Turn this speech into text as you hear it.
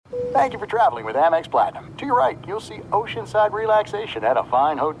Thank you for traveling with Amex Platinum. To your right, you'll see oceanside relaxation at a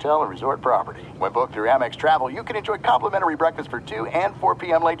fine hotel and resort property. When booked through Amex Travel, you can enjoy complimentary breakfast for 2 and 4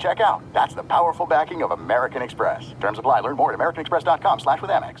 p.m. late checkout. That's the powerful backing of American Express. Terms apply. Learn more at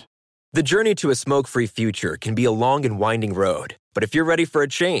americanexpress.com/withAmex. The journey to a smoke-free future can be a long and winding road. But if you're ready for a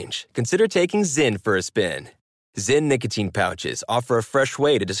change, consider taking Zyn for a spin. Zyn nicotine pouches offer a fresh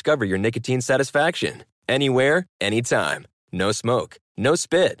way to discover your nicotine satisfaction. Anywhere, anytime. No smoke, no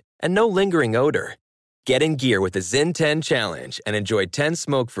spit, and no lingering odor. Get in gear with the Zyn 10 Challenge and enjoy 10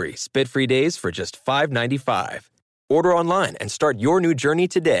 smoke-free, spit-free days for just $5.95. Order online and start your new journey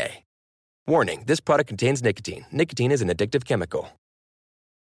today. Warning, this product contains nicotine. Nicotine is an addictive chemical.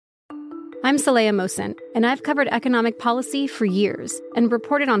 I'm Saleha Mohsen, and I've covered economic policy for years and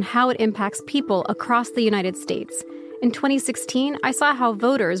reported on how it impacts people across the United States. In 2016, I saw how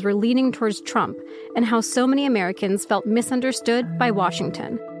voters were leaning towards Trump and how so many Americans felt misunderstood by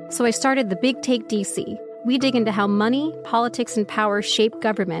Washington. So I started The Big Take DC. We dig into how money, politics, and power shape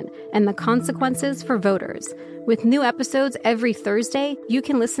government and the consequences for voters. With new episodes every Thursday, you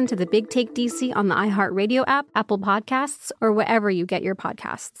can listen to The Big Take DC on the iHeartRadio app, Apple Podcasts, or wherever you get your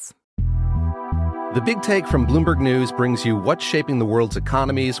podcasts. The Big Take from Bloomberg News brings you what's shaping the world's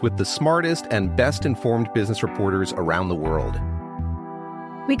economies with the smartest and best-informed business reporters around the world.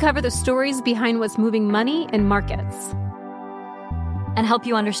 We cover the stories behind what's moving money and markets, and help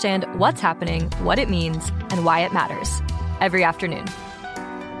you understand what's happening, what it means, and why it matters every afternoon.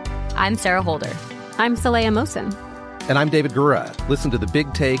 I'm Sarah Holder. I'm Saleha Mohsen. And I'm David Gura. Listen to The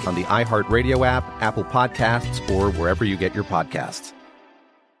Big Take on the iHeartRadio app, Apple Podcasts, or wherever you get your podcasts.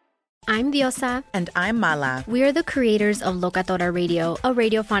 I'm Diosa. And I'm Mala. We are the creators of Locatora Radio, a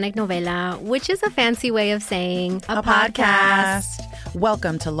radiophonic novela, which is a fancy way of saying a podcast.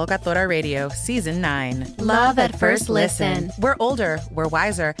 Welcome to Locatora Radio, Season 9. Love at first listen. We're older, we're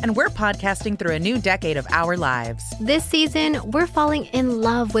wiser, and we're podcasting through a new decade of our lives. This season, we're falling in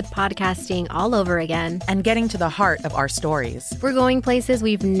love with podcasting all over again. And getting to the heart of our stories. We're going places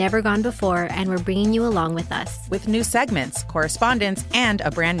we've never gone before, and we're bringing you along with us. With new segments, correspondence, and a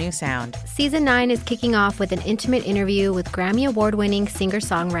brand new sound. Season 9 is kicking off with an intimate interview with Grammy Award-winning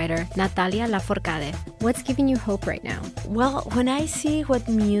singer-songwriter Natalia Lafourcade. What's giving you hope right now? Well, when I see what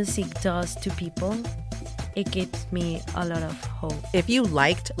music does to people, it gives me a lot of hope. If you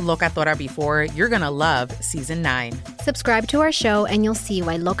liked Locatora before, you're going to love Season 9. Subscribe to our show and you'll see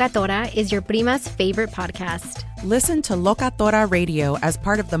why Locatora is your prima's favorite podcast. Listen to Locatora Radio as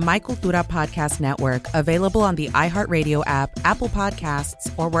part of the My Cultura Podcast Network, available on the iHeartRadio app, Apple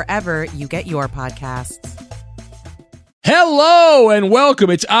Podcasts, or wherever you get your podcasts. Hello and welcome.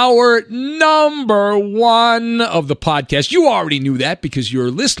 It's our number one of the podcast. You already knew that because you're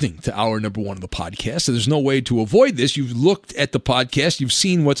listening to our number one of the podcast. So there's no way to avoid this. You've looked at the podcast. You've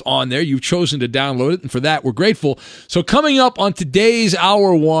seen what's on there. You've chosen to download it. And for that, we're grateful. So coming up on today's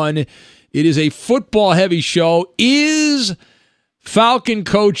hour one, it is a football-heavy show. Is Falcon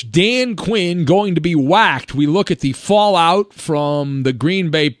coach Dan Quinn going to be whacked? We look at the fallout from the Green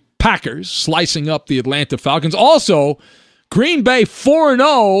Bay Packers slicing up the Atlanta Falcons. Also, Green Bay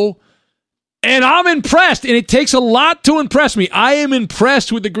 4-0, and I'm impressed, and it takes a lot to impress me. I am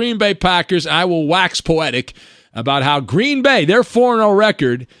impressed with the Green Bay Packers. I will wax poetic about how Green Bay, their 4-0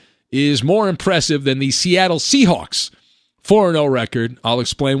 record, is more impressive than the Seattle Seahawks 4-0 record. I'll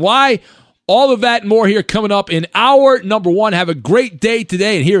explain why. All of that and more here coming up in hour number one. Have a great day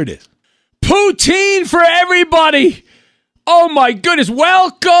today, and here it is. Poutine for everybody! Oh my goodness,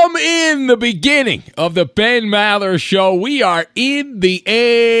 welcome in the beginning of the Ben Maller Show. We are in the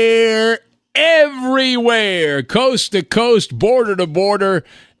air everywhere, coast to coast, border to border,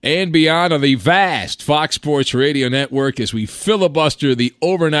 and beyond on the vast Fox Sports Radio Network as we filibuster the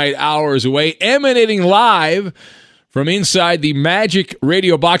overnight hours away, emanating live from inside the Magic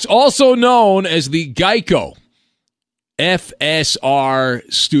Radio Box, also known as the Geico FSR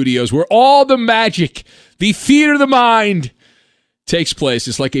Studios, where all the magic, the theater of the mind, takes place.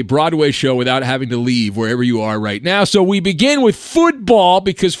 It's like a Broadway show without having to leave wherever you are right now. So we begin with football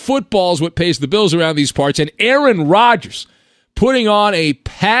because football is what pays the bills around these parts. And Aaron Rodgers putting on a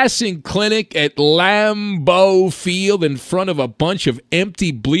passing clinic at Lambeau Field in front of a bunch of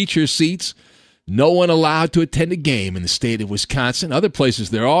empty bleacher seats. No one allowed to attend a game in the state of Wisconsin. Other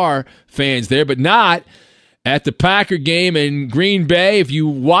places there are fans there, but not at the Packer game in Green Bay. If you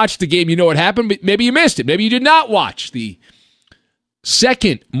watched the game, you know what happened, but maybe you missed it. Maybe you did not watch the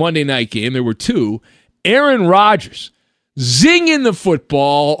second Monday night game. There were two. Aaron Rodgers zinging the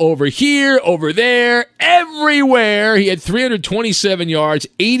football over here, over there, everywhere. He had 327 yards,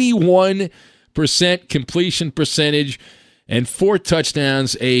 81% completion percentage, and 4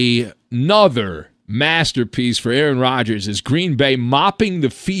 touchdowns. Another masterpiece for Aaron Rodgers as Green Bay mopping the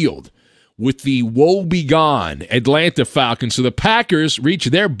field with the woe-begone Atlanta Falcons. So the Packers reach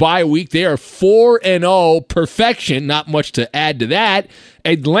their bye week. They are 4-0, perfection, not much to add to that.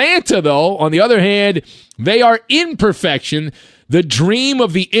 Atlanta, though, on the other hand, they are imperfection, the dream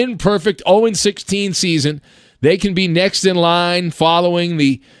of the imperfect 0-16 season. They can be next in line following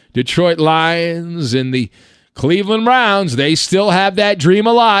the Detroit Lions and the Cleveland Browns. They still have that dream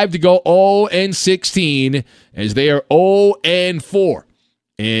alive to go 0-16 as they are 0-4.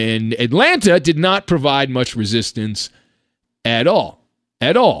 And Atlanta did not provide much resistance at all.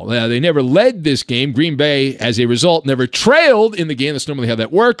 They never led this game. Green Bay, as a result, never trailed in the game. That's normally how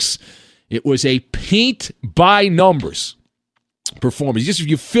that works. It was a paint-by-numbers performance. Just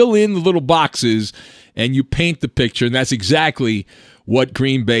you fill in the little boxes and you paint the picture, and that's exactly what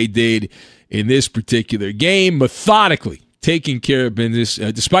Green Bay did in this particular game, methodically taking care of business,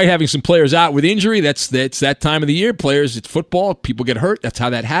 despite having some players out with injury. That's that time of the year. Players, it's football. People get hurt. That's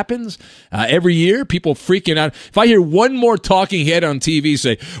how that happens. Every year, people freaking out. If I hear one more talking head on TV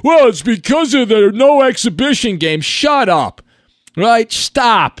say, well, it's because of the no exhibition game, shut up. Right?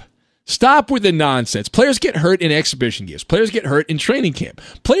 Stop with the nonsense. Players get hurt in exhibition games. Players get hurt in training camp.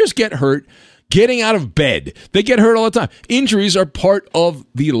 Players get hurt getting out of bed. They get hurt all the time. Injuries are part of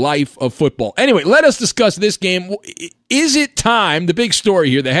the life of football. Anyway, let us discuss this game. Is it time, the big story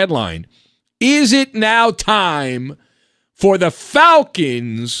here, the headline, is it now time for the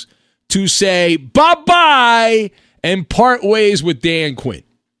Falcons to say bye-bye and part ways with Dan Quinn?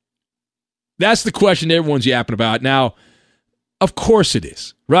 That's the question everyone's yapping about. Now, of course it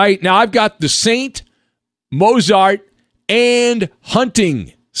is, right? Now, I've got the Saint, Mozart, and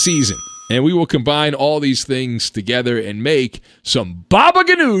hunting season. And we will combine all these things together and make some baba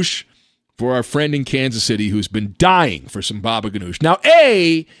ganoush for our friend in Kansas City who's been dying for some baba ganoush. Now,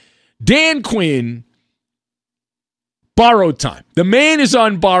 Dan Quinn, borrowed time. The man is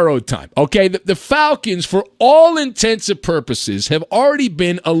on borrowed time. Okay, the Falcons, for all intents and purposes, have already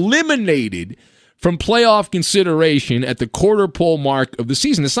been eliminated from playoff consideration at the quarter pole mark of the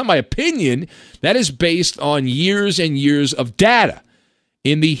season. It's not my opinion. That is based on years and years of data.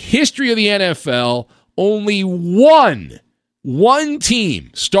 In the history of the NFL, only one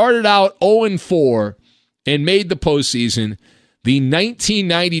team started out 0-4 and made the postseason, the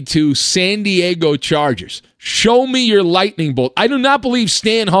 1992 San Diego Chargers. Show me your lightning bolt. I do not believe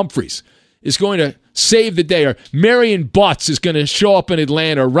Stan Humphries is going to save the day, or Marion Butts is going to show up in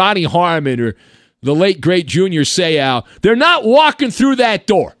Atlanta, or Ronnie Harmon, or the late, great Junior Seau. They're not walking through that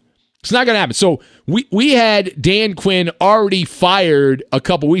door. It's not going to happen. So we had Dan Quinn already fired a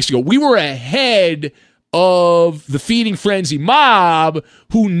couple weeks ago. We were ahead of the Feeding Frenzy mob,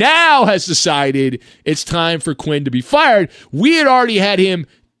 who now has decided it's time for Quinn to be fired. We had already had him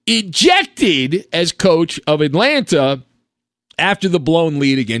ejected as coach of Atlanta after the blown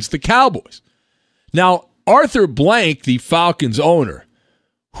lead against the Cowboys. Now, Arthur Blank, the Falcons owner,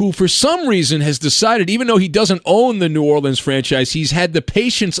 who for some reason has decided, even though he doesn't own the New Orleans franchise, he's had the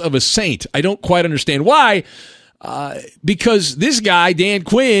patience of a saint. I don't quite understand why, because this guy, Dan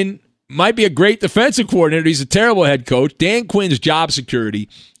Quinn, might be a great defensive coordinator. He's a terrible head coach. Dan Quinn's job security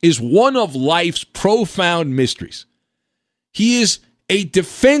is one of life's profound mysteries. He is a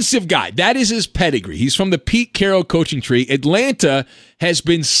defensive guy. That is his pedigree. He's from the Pete Carroll coaching tree. Atlanta has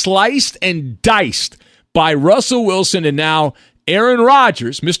been sliced and diced by Russell Wilson and now Aaron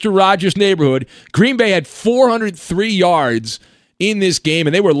Rodgers, Mr. Rodgers' neighborhood. Green Bay had 403 yards in this game,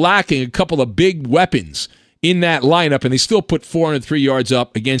 and they were lacking a couple of big weapons in that lineup, and they still put 403 yards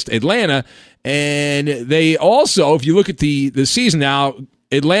up against Atlanta. And they also, if you look at the season now,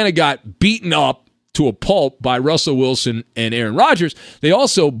 Atlanta got beaten up to a pulp by Russell Wilson and Aaron Rodgers. They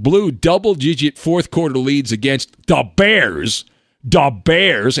also blew double-digit fourth-quarter leads against the Bears,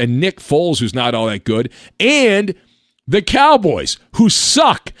 and Nick Foles, who's not all that good, and the Cowboys, who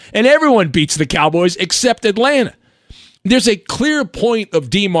suck, and everyone beats the Cowboys except Atlanta. There's a clear point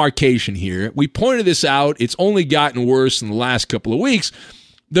of demarcation here. We pointed this out. It's only gotten worse in the last couple of weeks.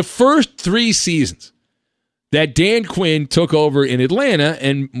 The first 3 seasons that Dan Quinn took over in Atlanta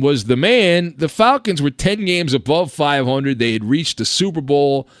and was the man, the Falcons were 10 games above 500. They had reached the Super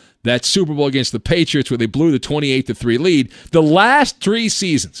Bowl, that Super Bowl against the Patriots where they blew the 28-3 lead. The last 3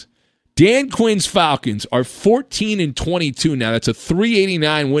 seasons, Dan Quinn's Falcons are 14-22 now. That's a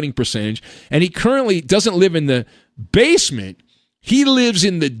 .389 winning percentage. And he currently doesn't live in the basement. He lives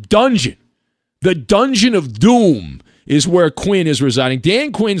in the dungeon. The dungeon of doom is where Quinn is residing.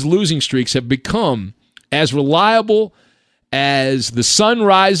 Dan Quinn's losing streaks have become as reliable as the sun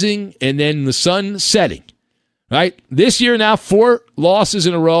rising and then the sun setting. right? This year now, 4 losses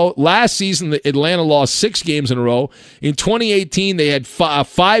in a row. Last season, Atlanta lost 6 games in a row. In 2018, they had a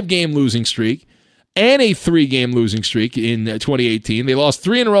 5-game losing streak and a 3-game losing streak in 2018. They lost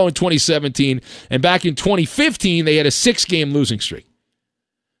 3 in a row in 2017, and back in 2015, they had a 6-game losing streak.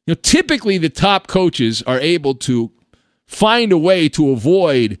 Typically, the top coaches are able to find a way to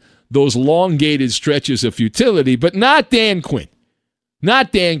avoid those elongated stretches of futility, but not Dan Quinn.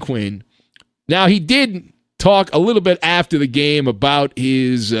 Not Dan Quinn. Now, he did talk a little bit after the game about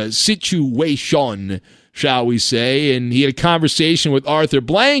his situation, shall we say, and he had a conversation with Arthur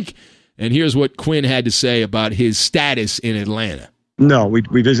Blank, and here's what Quinn had to say about his status in Atlanta. No, we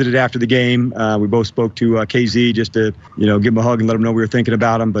visited after the game. We both spoke to KZ just to, give him a hug and let him know we were thinking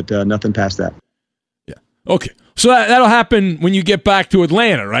about him, but nothing past that. Yeah. Okay. So that'll happen when you get back to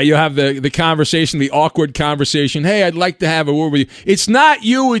Atlanta, right? You'll have the conversation, the awkward conversation. Hey, I'd like to have a word with you. It's not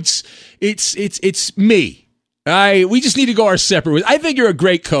you. It's me. We just need to go our separate ways. I think you're a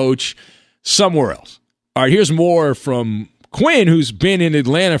great coach somewhere else. All right. Here's more from Quinn, who's been in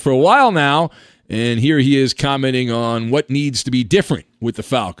Atlanta for a while now. And here he is commenting on what needs to be different with the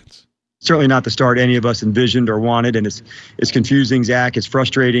Falcons. Certainly not the start any of us envisioned or wanted, and it's confusing, Zach. It's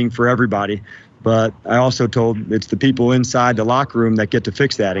frustrating for everybody. But I also told it's the people inside the locker room that get to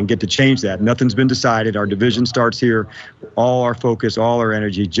fix that and get to change that. Nothing's been decided. Our division starts here. All our focus, all our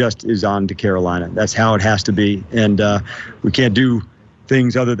energy just is on to Carolina. That's how it has to be. And we can't do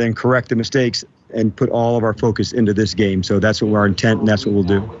things other than correct the mistakes and put all of our focus into this game. So that's what our intent, and that's what we'll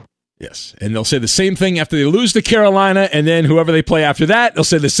do. Yes, and they'll say the same thing after they lose to Carolina, and then whoever they play after that, they'll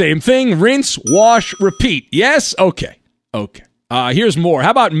say the same thing. Rinse, wash, repeat. Yes? Okay. Here's more. How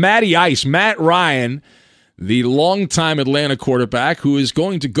about Matty Ice, Matt Ryan, the longtime Atlanta quarterback who is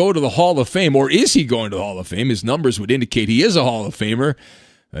going to go to the Hall of Fame, or is he going to the Hall of Fame? His numbers would indicate he is a Hall of Famer,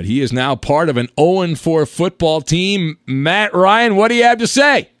 but he is now part of an 0-4 football team. Matt Ryan, what do you have to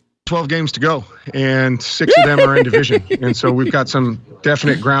say? 12 games to go, and 6 of them are in division. And so we've got some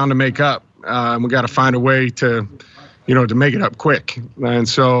definite ground to make up. We got to find a way to make it up quick. And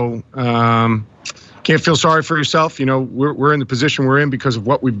so can't feel sorry for yourself. We're in the position we're in because of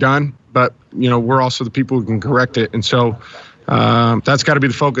what we've done, but, we're also the people who can correct it. And so that's got to be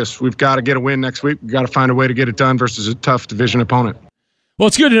the focus. We've got to get a win next week. We've got to find a way to get it done versus a tough division opponent. Well,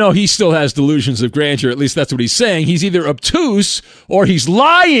 it's good to know he still has delusions of grandeur. At least that's what he's saying. He's either obtuse or he's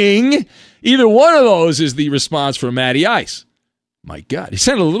lying. Either one of those is the response from Matty Ice. My God. He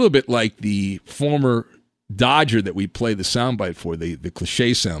sounded a little bit like the former Dodger that we played the soundbite for, the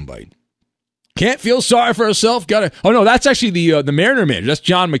cliche soundbite. Can't feel sorry for herself. Oh, no, that's actually the Mariner manager. That's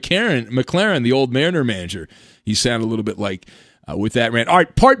John McLaren, the old Mariner manager. He sounded a little bit like with that rant. All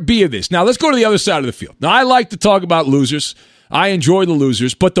right, part B of this. Now, let's go to the other side of the field. Now, I like to talk about losers. I enjoy the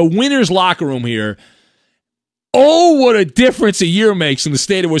losers, but the winners' locker room here, what a difference a year makes in the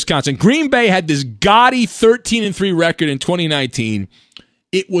state of Wisconsin. Green Bay had this gaudy 13-3 record in 2019.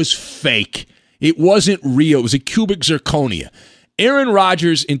 It was fake. It wasn't real. It was a cubic zirconia. Aaron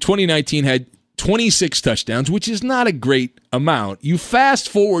Rodgers in 2019 had 26 touchdowns, which is not a great amount. You fast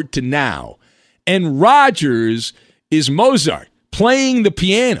forward to now, and Rodgers is Mozart. Playing the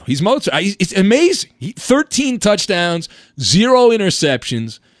piano. He's Mozart. It's amazing. 13 touchdowns, 0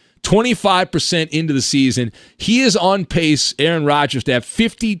 interceptions, 25% into the season. He is on pace, Aaron Rodgers, to have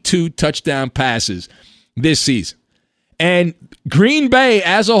 52 touchdown passes this season. And Green Bay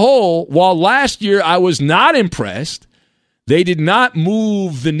as a whole, while last year I was not impressed, they did not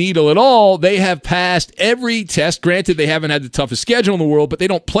move the needle at all. They have passed every test. Granted, they haven't had the toughest schedule in the world, but they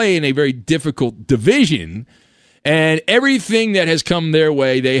don't play in a very difficult division. And everything that has come their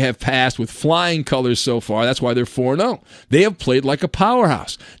way, they have passed with flying colors so far. That's why they're 4-0. They have played like a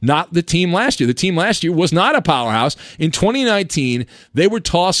powerhouse, not the team last year. The team last year was not a powerhouse. In 2019, they were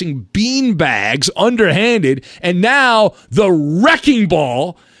tossing beanbags underhanded, and now the wrecking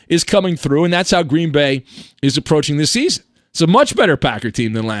ball is coming through, and that's how Green Bay is approaching this season. It's a much better Packer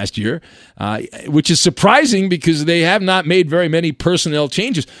team than last year, which is surprising because they have not made very many personnel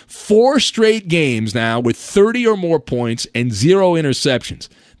changes. 4 straight games now with 30 or more points and 0 interceptions.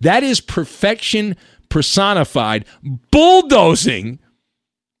 That is perfection personified, bulldozing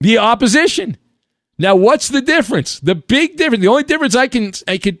the opposition. Now, what's the difference? The big difference, the only difference I can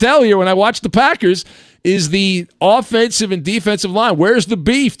tell here when I watch the Packers is the offensive and defensive line. Where's the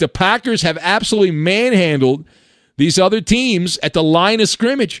beef? The Packers have absolutely manhandled these other teams at the line of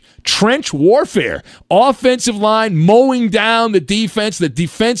scrimmage. Trench warfare. Offensive line mowing down the defense. The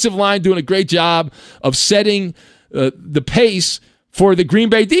defensive line doing a great job of setting the pace for the Green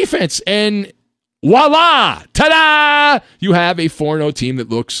Bay defense. And voila! Ta-da! You have a 4-0 team that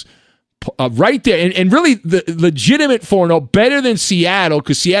looks right there, and really the legitimate 4-0, better than Seattle,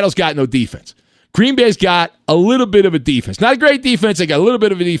 because Seattle's got no defense. Green Bay's got a little bit of a defense. Not a great defense, they got a little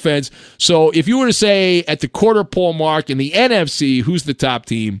bit of a defense. So if you were to say at the quarter pole mark in the NFC, who's the top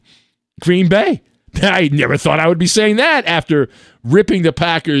team? Green Bay. I never thought I would be saying that after ripping the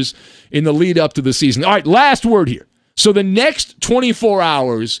Packers in the lead up to the season. All right, last word here. So the next 24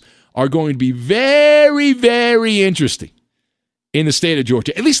 hours are going to be very, very interesting in the state of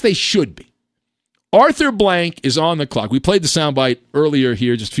Georgia. At least they should be. Arthur Blank is on the clock. We played the soundbite earlier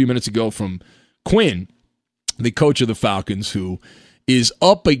here just a few minutes ago from Quinn, the coach of the Falcons, who is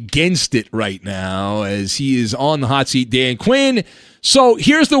up against it right now as he is on the hot seat, Dan Quinn. So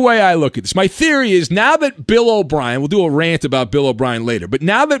here's the way I look at this. My theory is now that Bill O'Brien, we'll do a rant about Bill O'Brien later, but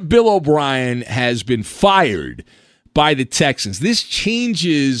now that Bill O'Brien has been fired by the Texans, this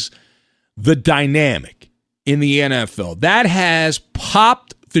changes the dynamic in the NFL. That has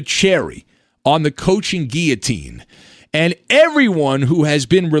popped the cherry on the coaching guillotine. And everyone who has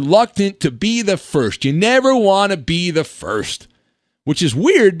been reluctant to be the first, you never want to be the first, which is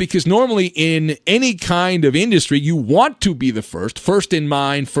weird because normally in any kind of industry, you want to be the first in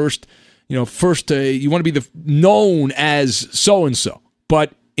mind, you want to be known as so-and-so.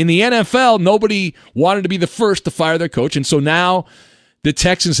 But in the NFL, nobody wanted to be the first to fire their coach. And so now the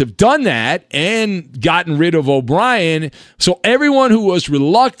Texans have done that and gotten rid of O'Brien. So everyone who was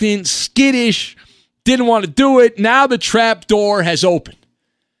reluctant, skittish, didn't want to do it, now the trap door has opened.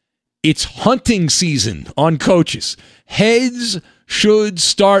 It's hunting season on coaches. Heads should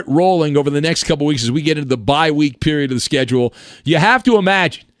start rolling over the next couple weeks as we get into the bye week period of the schedule. You have to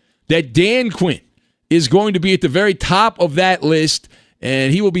imagine that Dan Quinn is going to be at the very top of that list,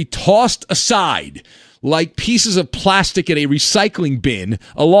 and he will be tossed aside like pieces of plastic in a recycling bin,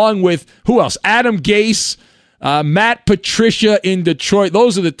 along with, who else? Adam Gase, Matt Patricia in Detroit.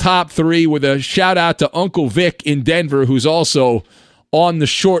 Those are the top three, with a shout-out to Uncle Vic in Denver, who's also on the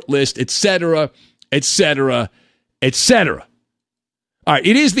short list, etc., etc., etc. All right,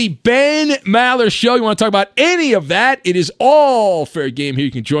 it is the Ben Maller Show. You want to talk about any of that? It is all fair game here.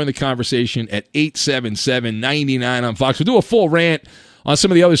 You can join the conversation at 877-99 on Fox. We'll do a full rant on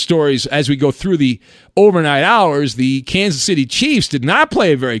some of the other stories as we go through the overnight hours. The Kansas City Chiefs did not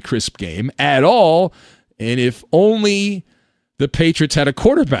play a very crisp game at all, and if only the Patriots had a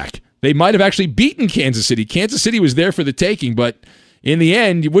quarterback, they might have actually beaten Kansas City. Kansas City was there for the taking, but in the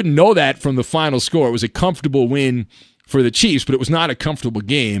end, you wouldn't know that from the final score. It was a comfortable win for the Chiefs, but it was not a comfortable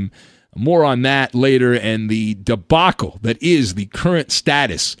game. More on that later, and the debacle that is the current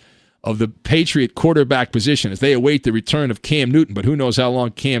status of the Patriot quarterback position as they await the return of Cam Newton. But who knows how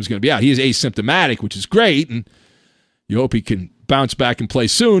long Cam's going to be out. He is asymptomatic, which is great, and you hope he can bounce back and play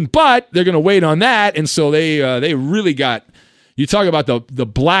soon. But they're going to wait on that, and so they really got – you talk about the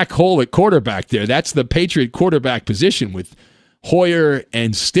black hole at quarterback there. That's the Patriot quarterback position with Hoyer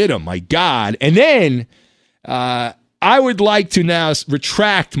and Stidham. My God. And then I would like to now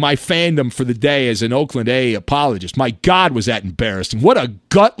retract my fandom for the day as an Oakland A apologist. My God, was that embarrassing. What a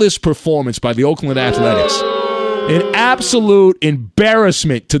gutless performance by the Oakland Athletics. An absolute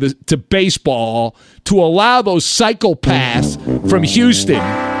embarrassment to baseball to allow those psychopaths from Houston.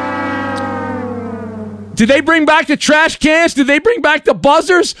 Did they bring back the trash cans? Did they bring back the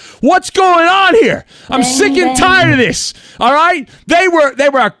buzzers? What's going on here? I'm sick and tired of this. All right? They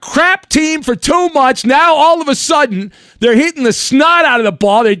were a crap team for 2 months. Now all of a sudden they're hitting the snot out of the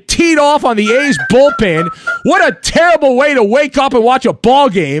ball. They teed off on the A's bullpen. What a terrible way to wake up and watch a ball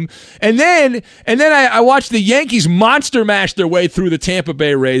game. And then I watched the Yankees monster mash their way through the Tampa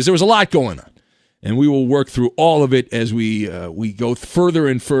Bay Rays. There was a lot going on. And we will work through all of it as we go further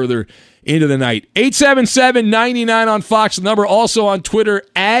and further into the night. 877-99 on Fox. The number also on Twitter,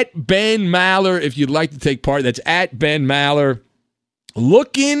 at Ben Maller, if you'd like to take part. That's at Ben Maller.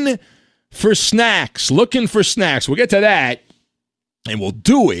 Looking for snacks. We'll get to that, and we'll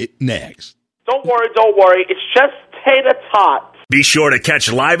do it next. Don't worry. It's just tater tots. Be sure to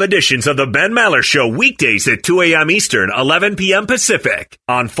catch live editions of the Ben Maller Show weekdays at 2 a.m. Eastern, 11 p.m. Pacific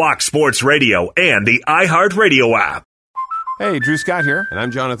on Fox Sports Radio and the iHeartRadio app. Hey, Drew Scott here, and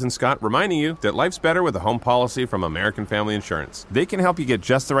I'm Jonathan Scott, reminding you that life's better with a home policy from American Family Insurance. They can help you get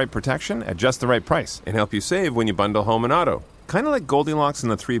just the right protection at just the right price and help you save when you bundle home and auto. Kind of like Goldilocks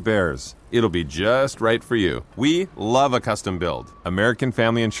and the Three Bears. It'll be just right for you. We love a custom build. American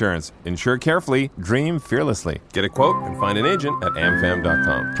Family Insurance. Insure carefully, dream fearlessly. Get a quote and find an agent at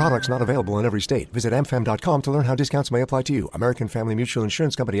amfam.com. Products not available in every state. Visit amfam.com to learn how discounts may apply to you. American Family Mutual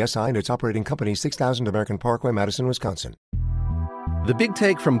Insurance Company, SI, and its operating company, 6000 American Parkway, Madison, Wisconsin. The Big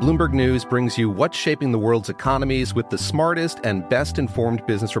Take from Bloomberg News brings you what's shaping the world's economies with the smartest and best-informed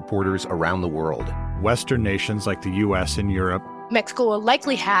business reporters around the world. Western nations like the U.S. and Europe. Mexico will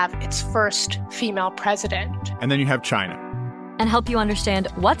likely have its first female president. And then you have China. And help you understand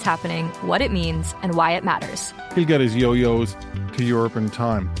what's happening, what it means, and why it matters. He'll get his yo-yos to Europe in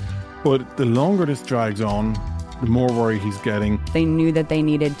time. But the longer this drags on, the more worried he's getting. They knew that they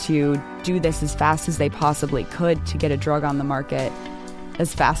needed to do this as fast as they possibly could to get a drug on the market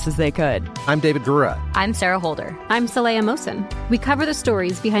as fast as they could. I'm David Gura. I'm Sarah Holder. I'm Saleha Mohsen. We cover the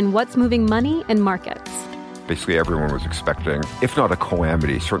stories behind what's moving money and markets. Basically, everyone was expecting, if not a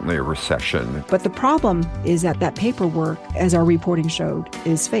calamity, certainly a recession. But the problem is that paperwork, as our reporting showed,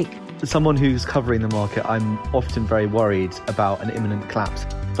 is fake. As someone who's covering the market, I'm often very worried about an imminent collapse.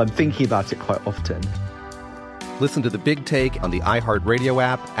 So I'm thinking about it quite often. Listen to The Big Take on the iHeartRadio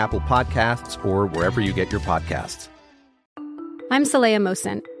app, Apple Podcasts, or wherever you get your podcasts. I'm Saleha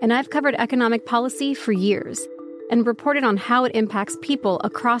Mohsen, and I've covered economic policy for years and reported on how it impacts people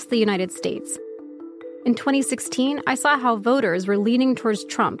across the United States. In 2016, I saw how voters were leaning towards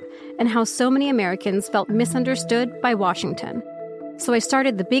Trump and how so many Americans felt misunderstood by Washington. So I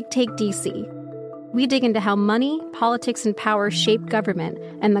started The Big Take DC. We dig into how money, politics, and power shape government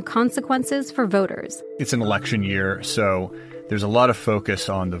and the consequences for voters. It's an election year, so there's a lot of focus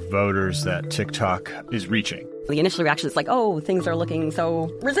on the voters that TikTok is reaching. The initial reaction is like, oh, things are looking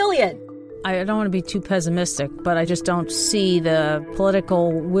so resilient. I don't want to be too pessimistic, but I just don't see the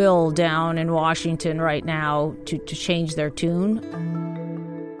political will down in Washington right now to change their tune.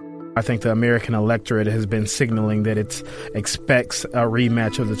 I think the American electorate has been signaling that it expects a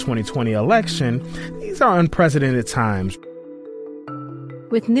rematch of the 2020 election. These are unprecedented times.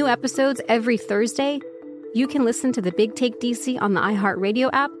 With new episodes every Thursday, you can listen to The Big Take DC on the iHeartRadio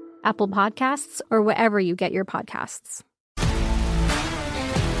app, Apple Podcasts, or wherever you get your podcasts.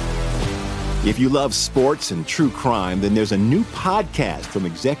 If you love sports and true crime, then there's a new podcast from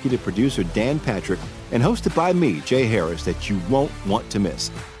executive producer Dan Patrick and hosted by me, Jay Harris, that you won't want to miss.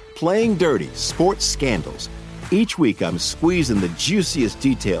 Playing Dirty: Sports Scandals. Each week, I'm squeezing the juiciest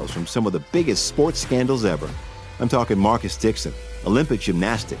details from some of the biggest sports scandals ever. I'm talking Marcus Dixon, Olympic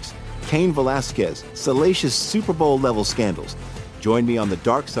gymnastics, Cain Velasquez, salacious Super Bowl-level scandals. Join me on the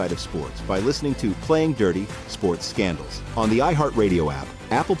dark side of sports by listening to Playing Dirty: Sports Scandals on the iHeartRadio app,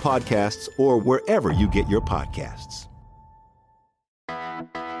 Apple Podcasts, or wherever you get your podcasts.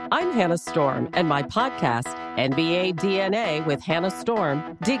 I'm Hannah Storm, and my podcast, NBA DNA with Hannah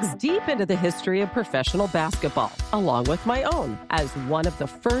Storm, digs deep into the history of professional basketball, along with my own, as one of the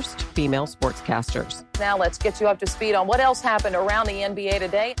first female sportscasters. Now let's get you up to speed on what else happened around the NBA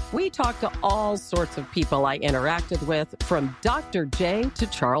today. We talk to all sorts of people I interacted with, from Dr. J to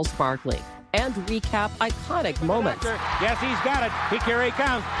Charles Barkley, and recap iconic moments. Yes, he's got it. Here he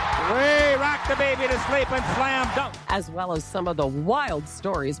comes. Way rock the baby to sleep and slam dunk. As well as some of the wild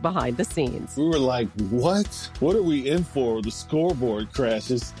stories behind the scenes. We were like, what? What are we in for? The scoreboard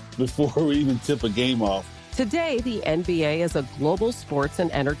crashes before we even tip a game off. Today, the NBA is a global sports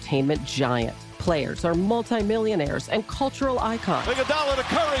and entertainment giant. Players are multimillionaires and cultural icons. Iguodala to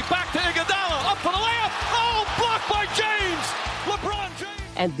Curry, back to Iguodala, up for the layup. Oh, blocked by James. LeBron James.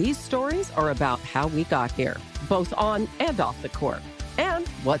 And these stories are about how we got here, both on and off the court. And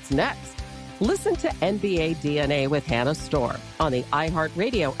what's next? Listen to NBA DNA with Hannah Storm on the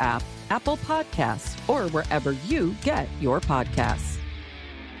iHeartRadio app, Apple Podcasts, or wherever you get your podcasts.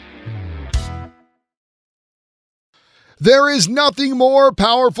 There is nothing more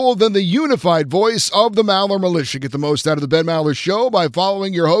powerful than the unified voice of the Maller Militia. Get the most out of the Ben Maller Show by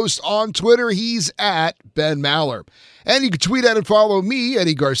following your host on Twitter. He's at Ben Maller. And you can tweet at and follow me,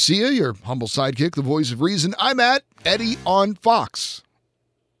 Eddie Garcia, your humble sidekick, the voice of reason. I'm at Eddie on Fox.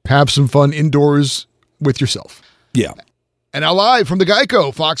 Have some fun indoors with yourself. Yeah. And now live from the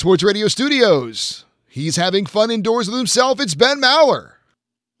Geico Fox Sports Radio studios, he's having fun indoors with himself. It's Ben Maller.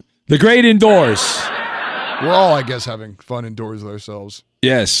 The great indoors. We're all, I guess, having fun indoors with ourselves.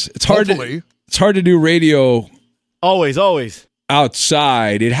 Yes. It's hard to do radio. Always.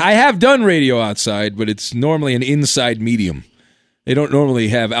 Outside. I have done radio outside, but it's normally an inside medium. They don't normally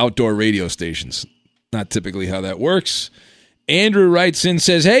have outdoor radio stations. Not typically how that works. Andrew writes in,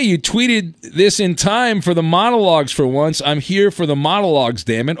 says, hey, you tweeted this in time for the monologues for once. I'm here for the monologues,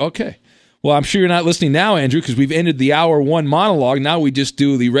 damn it. Okay. Well, I'm sure you're not listening now, Andrew, because we've ended the hour one monologue. Now we just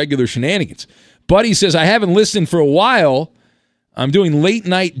do the regular shenanigans. Buddy says, I haven't listened for a while. I'm doing late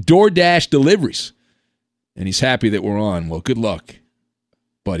night DoorDash deliveries. And he's happy that we're on. Well, good luck,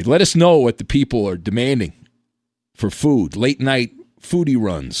 buddy. Let us know what the people are demanding for food. Late night foodie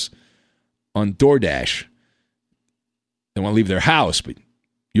runs on DoorDash. They want to leave their house, but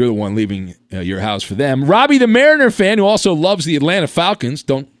you're the one leaving your house for them. Robbie, the Mariner fan, who also loves the Atlanta Falcons.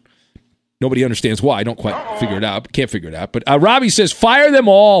 Nobody understands why. I don't quite figure it out. Can't figure it out. But Robbie says, fire them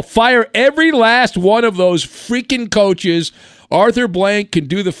all. Fire every last one of those freaking coaches. Arthur Blank can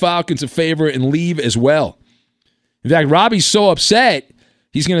do the Falcons a favor and leave as well. In fact, Robbie's so upset,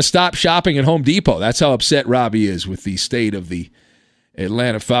 he's going to stop shopping at Home Depot. That's how upset Robbie is with the state of the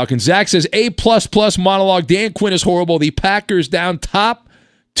Atlanta Falcons. Zach says, A++ monologue. Dan Quinn is horrible. The Packers down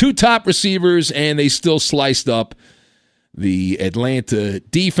two top receivers, and they still sliced up the Atlanta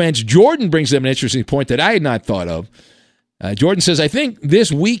defense. Jordan brings up an interesting point that I had not thought of. Jordan says, I think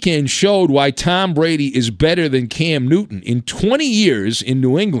this weekend showed why Tom Brady is better than Cam Newton. In 20 years in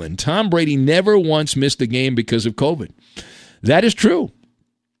New England, Tom Brady never once missed a game because of COVID. That is true.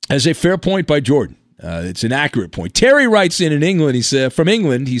 That's a fair point by Jordan. It's an accurate point. Terry writes in England, from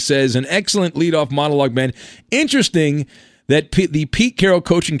England, he says, an excellent leadoff monologue, man. Interesting that the Pete Carroll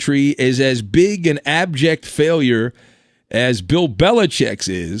coaching tree is as big an abject failure as Bill Belichick's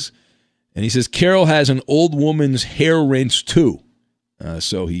is. And he says Carroll has an old woman's hair rinse too.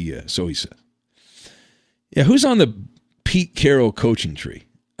 So he says. Yeah, who's on the Pete Carroll coaching tree?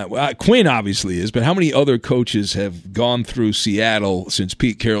 Quinn obviously is, but how many other coaches have gone through Seattle since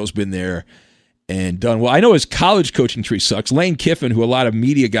Pete Carroll's been there and done well? I know his college coaching tree sucks. Lane Kiffin, who a lot of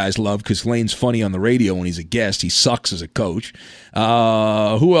media guys love because Lane's funny on the radio when he's a guest. He sucks as a coach.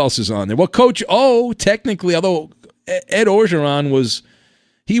 Who else is on there? Well, Coach O, technically, although Ed Orgeron was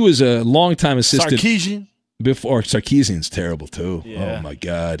a longtime assistant. Sarkisian? Sarkisian's terrible, too. Yeah. Oh, my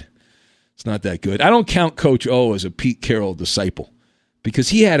God. It's not that good. I don't count Coach O as a Pete Carroll disciple because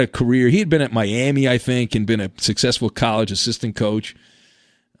he had a career. He had been at Miami, I think, and been a successful college assistant coach.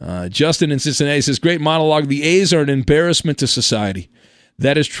 Justin in Cincinnati says, great monologue. The A's are an embarrassment to society.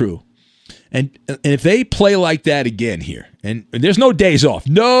 That is true. And if they play like that again here, and there's no days off.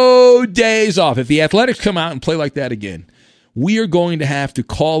 If the Athletics come out and play like that again, we are going to have to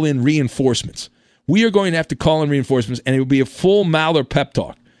call in reinforcements. And it will be a full Maller pep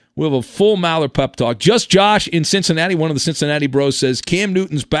talk. We'll have a full Maller pep talk. Just Josh in Cincinnati, one of the Cincinnati bros, says Cam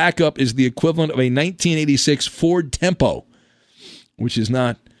Newton's backup is the equivalent of a 1986 Ford Tempo, which is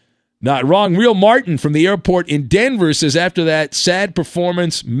not wrong. Real Martin from the airport in Denver says after that sad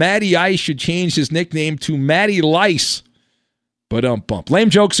performance, Matty Ice should change his nickname to Matty Lice. But bump. Lame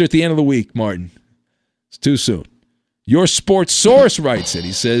jokes are at the end of the week, Martin. It's too soon. Your Sports Source writes it.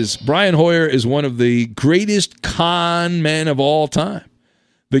 He says, Brian Hoyer is one of the greatest con men of all time.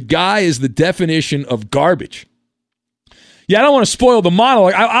 The guy is the definition of garbage. Yeah, I don't want to spoil the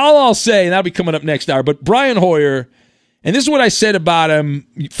monologue. I'll say, and that'll be coming up next hour, but Brian Hoyer, and this is what I said about him.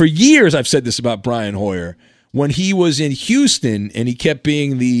 For years I've said this about Brian Hoyer. When he was in Houston and he kept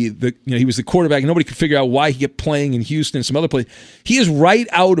being he was the quarterback and nobody could figure out why he kept playing in Houston and some other place. He is right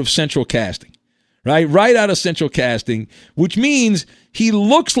out of Central Casting. Right out of Central Casting, which means he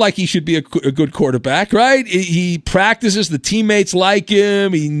looks like he should be a good quarterback, right? He practices, the teammates like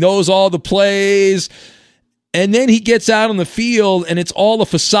him, he knows all the plays, and then he gets out on the field and it's all a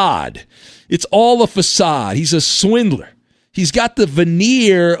facade. He's a swindler. He's got the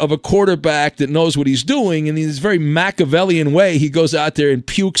veneer of a quarterback that knows what he's doing, and in this very Machiavellian way, he goes out there and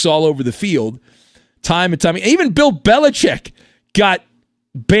pukes all over the field time and time. Even Bill Belichick got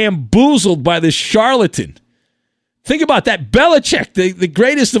bamboozled by this charlatan. Think about that. Belichick, the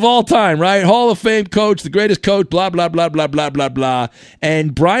greatest of all time, right? Hall of Fame coach, the greatest coach, blah, blah, blah, blah, blah, blah, blah.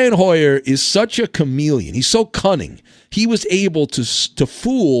 And Brian Hoyer is such a chameleon. He's so cunning. He was able to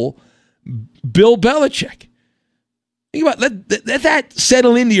fool Bill Belichick. Think about let that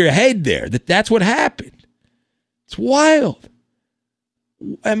settle into your head there, that's what happened. It's wild.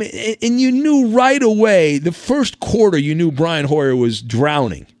 I mean, and you knew right away, the first quarter, you knew Brian Hoyer was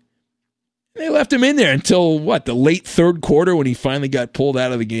drowning. They left him in there until, the late third quarter when he finally got pulled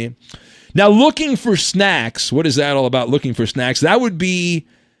out of the game. Now, looking for snacks, what is that all about, looking for snacks? That would be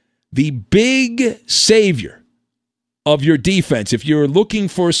the big savior of your defense. If you're looking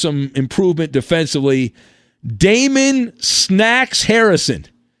for some improvement defensively, Damon Snacks Harrison,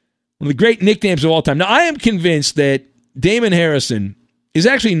 one of the great nicknames of all time. Now, I am convinced that Damon Harrison is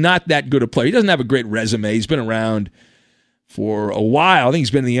actually not that good a player. He doesn't have a great resume. He's been around for a while. I think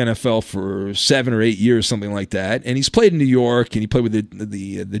he's been in the NFL for 7 or 8 years, something like that. And he's played in New York, and he played with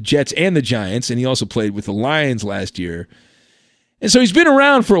the Jets and the Giants, and he also played with the Lions last year. And so he's been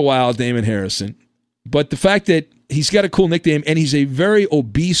around for a while, Damon Harrison. But the fact that he's got a cool nickname, and he's a very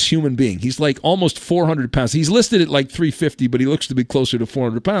obese human being. He's like almost 400 pounds. He's listed at like 350, but he looks to be closer to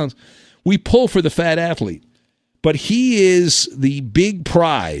 400 pounds. We pull for the fat athlete. But he is the big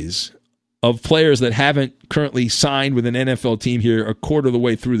prize of players that haven't currently signed with an NFL team here a quarter of the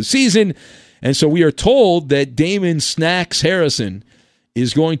way through the season. And so we are told that Damon Snacks Harrison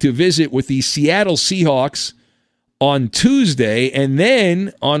is going to visit with the Seattle Seahawks on Tuesday, and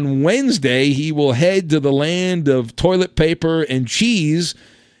then on Wednesday he will head to the land of toilet paper and cheese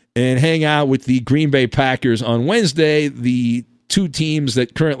and hang out with the Green Bay Packers on Wednesday, the two teams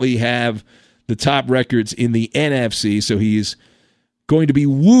that currently have the top records in the NFC. So he's going to be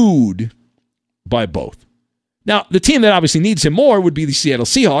wooed by both. Now, the team that obviously needs him more would be the Seattle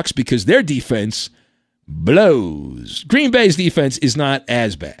Seahawks because their defense blows. Green Bay's defense is not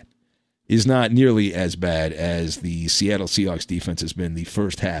as bad, is not nearly as bad as the Seattle Seahawks defense has been the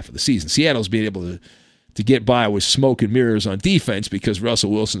first half of the season. Seattle's been able to get by with smoke and mirrors on defense because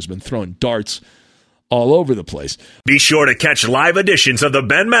Russell Wilson's been throwing darts all over the place. Be sure to catch live editions of the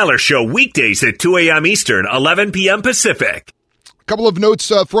Ben Maller Show weekdays at 2 a.m. Eastern, 11 p.m. Pacific. A couple of notes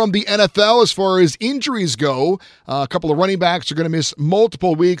from the NFL as far as injuries go. A couple of running backs are going to miss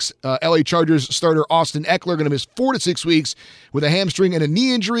multiple weeks. LA Chargers starter Austin Eckler going to miss 4 to 6 weeks with a hamstring and a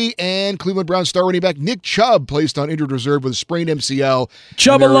knee injury. And Cleveland Browns star running back Nick Chubb placed on injured reserve with a sprained MCL.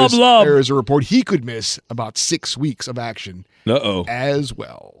 Chubba love. There is a report he could miss about 6 weeks of action as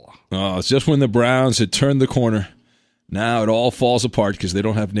well. Oh, it's just when the Browns had turned the corner. Now it all falls apart because they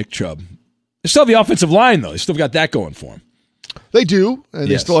don't have Nick Chubb. They still have the offensive line, though. They still got that going for them. They do, and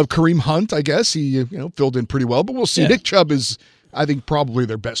they still have Kareem Hunt, I guess. He filled in pretty well, but we'll see. Yeah. Nick Chubb is, I think, probably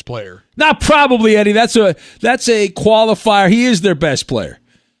their best player. Not probably, Eddie. That's a qualifier. He is their best player.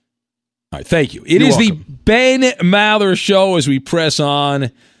 All right, thank you. You're welcome. The Ben Maller Show as we press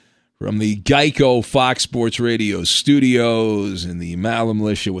on from the Geico Fox Sports Radio studios and the Maller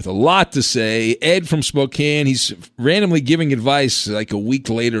Militia with a lot to say. Ed from Spokane, he's randomly giving advice like a week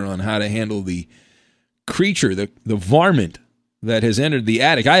later on how to handle the creature, the varmint that has entered the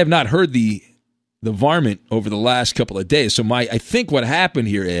attic. I have not heard the varmint over the last couple of days. So I think what happened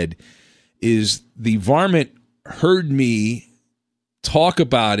here, Ed, is the varmint heard me talk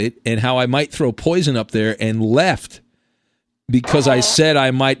about it and how I might throw poison up there and left because I said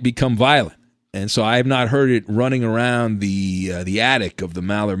I might become violent. And so I have not heard it running around the attic of the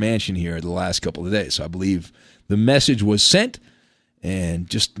Maller Mansion here the last couple of days. So I believe the message was sent. And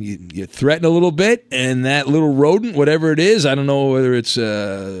just you threaten a little bit, and that little rodent, whatever it is, I don't know whether it's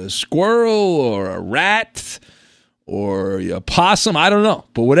a squirrel or a rat or a possum, I don't know.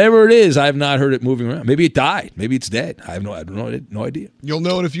 But whatever it is, I have not heard it moving around. Maybe it died. Maybe it's dead. I have no idea. You'll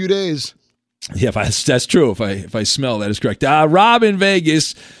know in a few days. Yeah, that's true. If I smell, that is correct. Rob in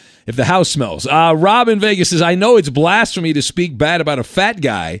Vegas, if the house smells. Rob in Vegas says, I know it's blasphemy to speak bad about a fat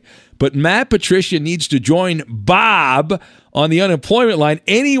guy, but Matt Patricia needs to join Bob on the unemployment line.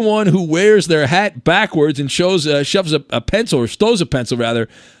 Anyone who wears their hat backwards and shoves a pencil, or stows a pencil rather,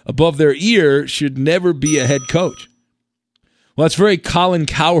 above their ear should never be a head coach. Well, that's very Colin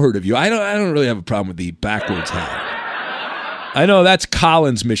Cowherd of you. I don't really have a problem with the backwards hat. I know that's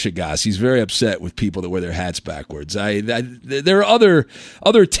Colin's Michigas. He's very upset with people that wear their hats backwards. There are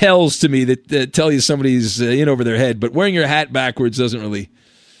other tells to me that tell you somebody's in over their head, but wearing your hat backwards doesn't really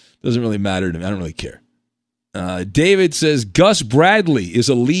matter to me. I don't really care. David says Gus Bradley is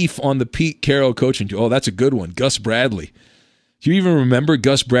a Leaf on the Pete Carroll coaching team. Oh, that's a good one. Gus Bradley. Do you even remember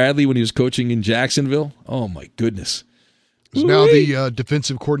Gus Bradley when he was coaching in Jacksonville? Oh, my goodness. He's now the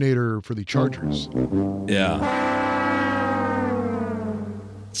defensive coordinator for the Chargers. Yeah.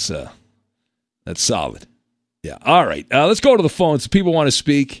 That's solid. Yeah. All right. Let's go to the phones. People want to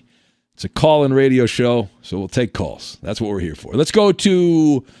speak. It's a call-in radio show, so we'll take calls. That's what we're here for. Let's go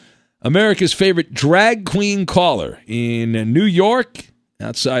to America's favorite drag queen caller in New York,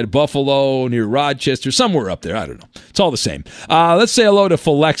 outside Buffalo, near Rochester, somewhere up there. I don't know. It's all the same. Let's say hello to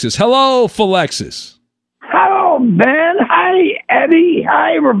Philexis. Hello, Philexis. Hello, Ben. Hi, Eddie.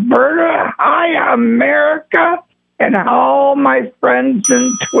 Hi, Roberta. Hi, America. And all my friends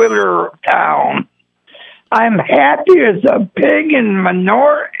in Twitter town. I'm happy as a pig in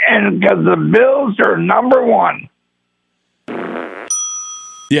manure, and because the Bills are number one.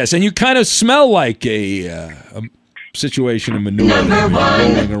 Yes, and you kind of smell like a situation in manure,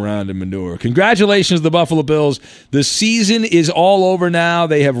 rolling around in manure. Congratulations to the Buffalo Bills. The season is all over now.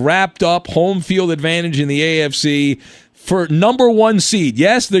 They have wrapped up home field advantage in the AFC for number one seed.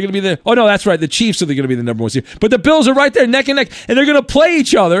 Yes, they're going to be oh, no, that's right. The Chiefs are going to be the number one seed. But the Bills are right there neck and neck, and they're going to play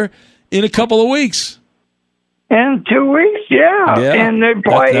each other in a couple of weeks. In 2 weeks, yeah. And they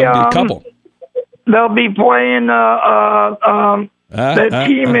play. That'll be a couple. They'll be playing the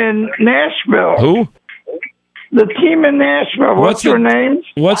team in Nashville. Who? The team in Nashville. What's their name?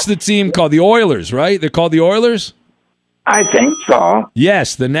 What's the team called? The Oilers, right? They're called the Oilers? I think so.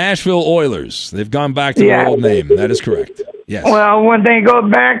 Yes, the Nashville Oilers. They've gone back to their old name. That is correct. Yes. Well, when they go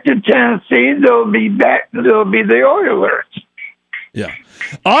back to Tennessee, they'll be the Oilers. Yeah.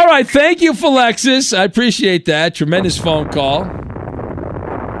 All right. Thank you, Alexis. I appreciate that. Tremendous phone call.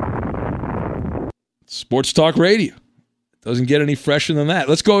 Sports Talk Radio. Doesn't get any fresher than that.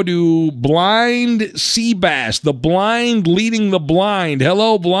 Let's go to Blind Seabass. The blind leading the blind.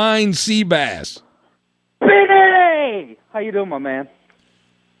 Hello, Blind Seabass. Benny! How you doing, my man?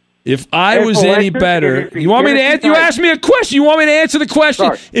 If I was any better, you want me to answer? You asked me a question. You want me to answer the question?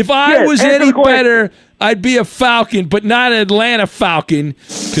 Sorry. If I was any better, I'd be a Falcon, but not an Atlanta Falcon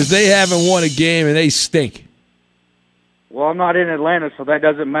because they haven't won a game and they stink. Well, I'm not in Atlanta, so that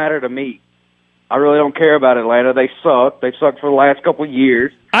doesn't matter to me. I really don't care about Atlanta. They suck. They've sucked for the last couple of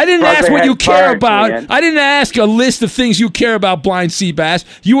years. I didn't ask what you care about. I didn't ask a list of things you care about, Blind Seabass.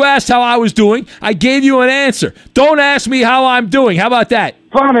 You asked how I was doing. I gave you an answer. Don't ask me how I'm doing. How about that?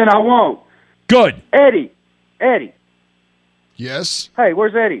 Fine, and I won't. Good. Eddie. Yes? Hey,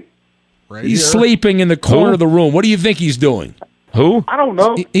 where's Eddie? Right He's here. sleeping in the corner of the room. What do you think he's doing? Who? I don't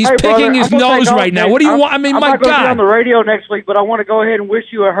know. He's hey, picking brother, his nose right now. What do you want? I mean, I'm my not going to be on the God. radio next week, but I want to go ahead and wish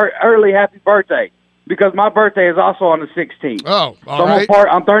you a early happy birthday because my birthday is also on the 16th. Oh, all so right.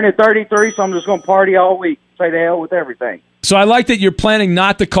 I'm turning 33, so I'm just going to party all week. Say the hell with everything. So I like that you're planning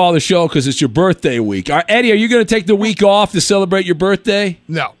not to call the show because it's your birthday week. Eddie, are you going to take the week off to celebrate your birthday?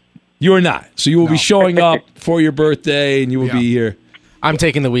 No. You are not. So you will be showing up for your birthday, and you will be here. I'm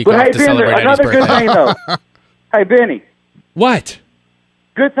taking the week But off hey, to Ben, celebrate Eddie's another good birthday. thing, though. Hey, Benny. What?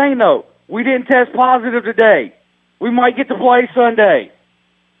 Good thing, though. We didn't test positive today. We might get to play Sunday.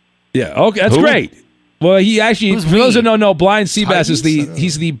 Yeah, okay, that's great. Well, he actually, for those who don't know, Blind Seabass is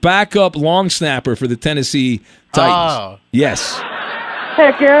he's the backup long snapper for the Tennessee Titans. Oh. Yes.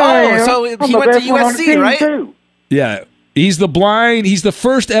 Heck yeah. I am. so I'm he the went to best one on the USC, team, right? Too. Yeah. He's the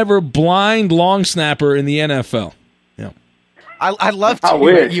first ever blind long snapper in the NFL. Yeah. I love I to at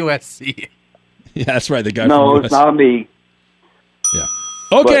wish. USC. Yeah, that's right. The guy No, from it's USC. not me. Yeah.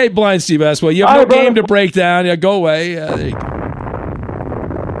 Okay, Blind Seabass. Well, you have All no right, brother. game to break down. Yeah, go away. There you go.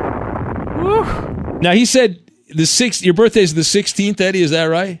 Now, he said your birthday's the 16th, Eddie. Is that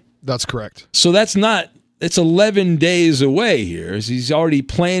right? That's correct. So that's not. It's 11 days away here. He's already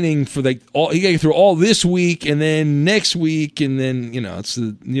planning for he got to get through all this week and then next week and then it's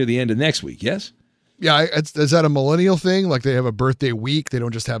near the end of next week. Yes. Yeah, is that a millennial thing? Like they have a birthday week? They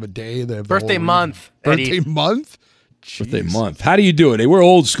don't just have a day. They have the Birthday whole month, Birthday Eddie. month. Birthday month. How do you do it? Hey, we're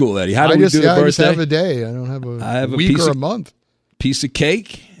old school, Eddie. How do we do the I just birthday? have a day. I don't have a week or a month. Piece of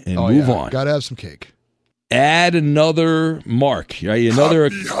cake and move on. Got to have some cake. Add another mark. Right?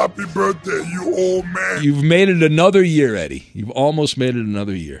 Happy birthday, you old man. You've made it another year, Eddie. You've almost made it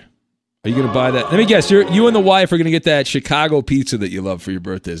another year. Are you going to buy that? Let me guess. You and the wife are going to get that Chicago pizza that you love for your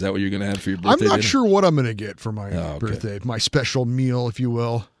birthday. Is that what you're going to have for your birthday? I'm not dinner? sure what I'm going to get for my birthday. My special meal, if you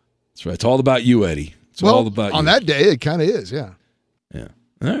will. That's right. It's all about you, Eddie. It's all about you. On that day, it kind of is, yeah. Yeah.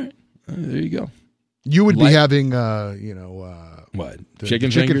 All right. There you go. You would be having, what? The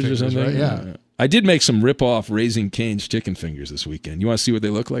chicken fingers or something? Right? Yeah. I did make some rip-off Raising Cane's chicken fingers this weekend. You want to see what they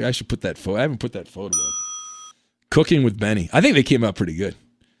look like? I should put that photo. I haven't put that photo up. Cooking with Benny. I think they came out pretty good.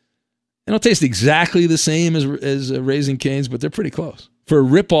 They don't taste exactly the same as Raising Cane's, but they're pretty close. For a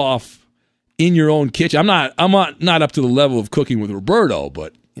rip-off in your own kitchen. I'm not up to the level of cooking with Roberto,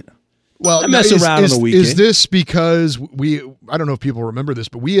 but well, I mess around on the weekend. Is this because I don't know if people remember this,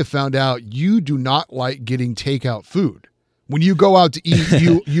 but we have found out you do not like getting takeout food. When you go out to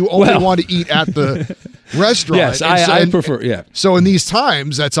eat, you only want to eat at the restaurant. Yes, I prefer, yeah. So in these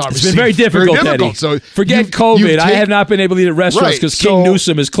times, that's obviously it's been very difficult, Eddie. So forget COVID. I have not been able to eat at restaurants because King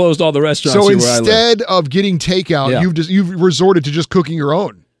Newsom has closed all the restaurants so here where I live. instead of getting takeout, you've resorted to just cooking your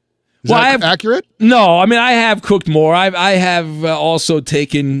own. Is that accurate? No, I mean, I have cooked more. I have also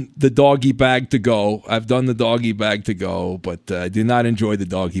taken the doggy bag to go. I've done the doggy bag to go, but I do not enjoy the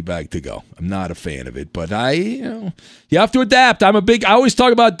doggy bag to go. I'm not a fan of it, but you have to adapt. I always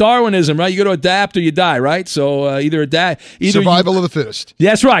talk about Darwinism, right? You got to adapt or you die, right? So either adapt. Survival of the fittest.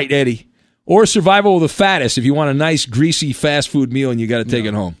 That's right, Eddie. Or survival of the fattest if you want a nice, greasy, fast food meal and you got to take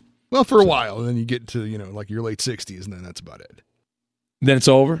it home. Well, for a while, and then you get to, like your late 60s, and then that's about it. Then it's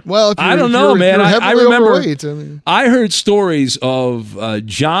over? Well, I don't know, man. I remember. Overweight, I heard stories of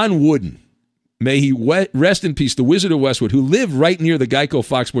John Wooden, may he rest in peace, the Wizard of Westwood, who lived right near the Geico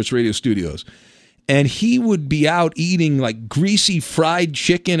Fox Sports Radio studios. And he would be out eating like greasy fried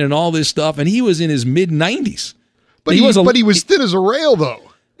chicken and all this stuff. And he was in his mid-90s. But he was thin as a rail,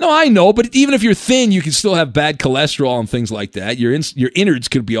 though. No, I know, but even if you're thin, you can still have bad cholesterol and things like that. Your innards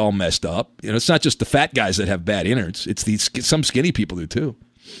could be all messed up. It's not just the fat guys that have bad innards. It's some skinny people do too.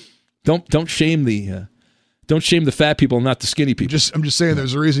 Don't shame the fat people, not the skinny people. I'm just saying,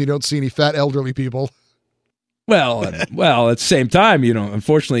 there's a reason you don't see any fat elderly people. Well, at the same time,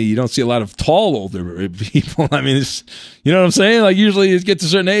 unfortunately, you don't see a lot of tall older people. I mean, you know what I'm saying? Like, usually you get to a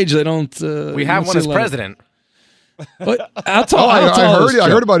certain age, they don't. We have one as president. But how tall? I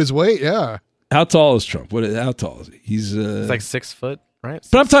heard about his weight. Yeah. How tall is Trump? How tall is he? He's like 6 foot, right?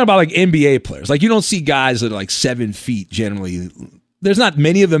 But I'm talking about like NBA players. Like, you don't see guys that are like 7 feet generally. There's not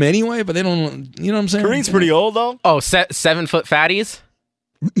many of them anyway, but they don't. You know what I'm saying? Kareem's pretty old though. Oh, 7 foot fatties.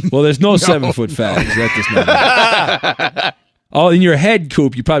 Well, there's no 7 foot fatties. That does not matter. Oh, in your head,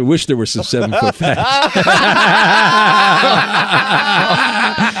 Coop, you probably wish there were some 7 foot fatties.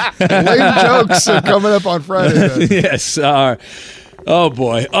 Lame jokes are coming up on Friday. Then. Yes. Oh,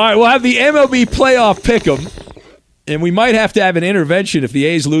 boy. All right, we'll have the MLB playoff pick'em, and we might have to have an intervention if the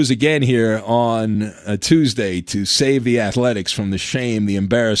A's lose again here on Tuesday to save the Athletics from the shame, the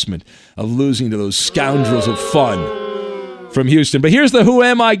embarrassment of losing to those scoundrels of fun from Houston. But here's the Who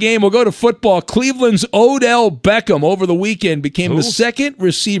Am I game. We'll go to football. Cleveland's Odell Beckham over the weekend became the second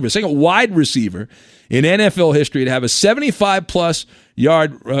wide receiver in NFL history to have a 75-plus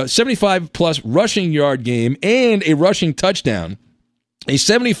rushing yard game and a rushing touchdown, a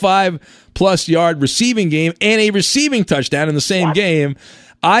 75-plus yard receiving game, and a receiving touchdown in the same game.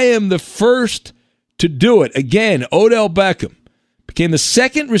 I am the first to do it. Again, Odell Beckham became the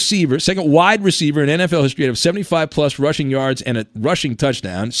second wide receiver in NFL history to have 75-plus rushing yards and a rushing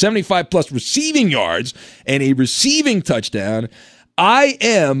touchdown, 75-plus receiving yards and a receiving touchdown. I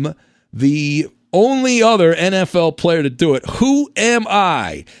am the only other NFL player to do it. Who am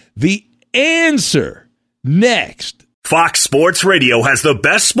I? The answer next. Fox Sports Radio has the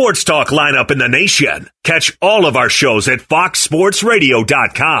best sports talk lineup in the nation. Catch all of our shows at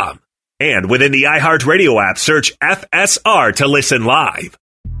foxsportsradio.com. And within the iHeartRadio app, search FSR to listen live.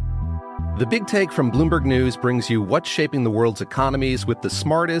 The Big Take from Bloomberg News brings you what's shaping the world's economies with the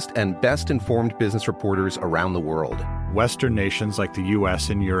smartest and best-informed business reporters around the world. Western nations like the U.S.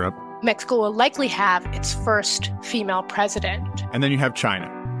 and Europe. Mexico will likely have its first female president. And then you have China.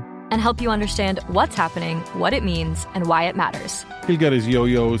 And help you understand what's happening, what it means, and why it matters. He'll get his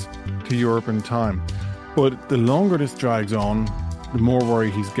yo-yos to Europe in time. But the longer this drags on, the more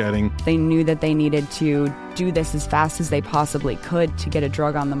worry he's getting. They knew that they needed to do this as fast as they possibly could to get a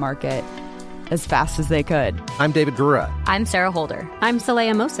drug on the market as fast as they could. I'm David Gura. I'm Sarah Holder. I'm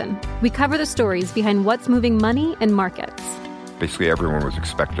Saleha Mohsen. We cover the stories behind what's moving money and markets. Basically, everyone was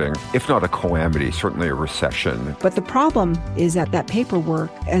expecting, if not a calamity, certainly a recession. But the problem is that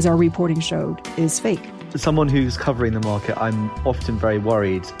paperwork, as our reporting showed, is fake. As someone who's covering the market, I'm often very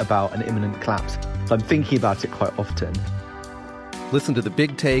worried about an imminent collapse. So I'm thinking about it quite often. Listen to The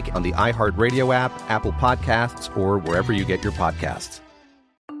Big Take on the iHeartRadio app, Apple Podcasts, or wherever you get your podcasts.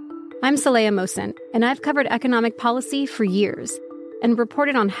 I'm Saleha Mohsen, and I've covered economic policy for years and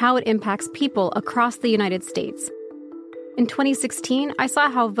reported on how it impacts people across the United States. In 2016, I saw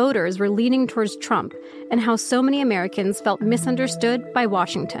how voters were leaning towards Trump and how so many Americans felt misunderstood by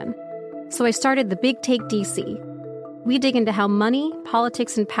Washington. So I started The Big Take DC. We dig into how money,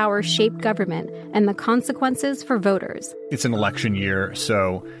 politics, and power shape government and the consequences for voters. It's an election year,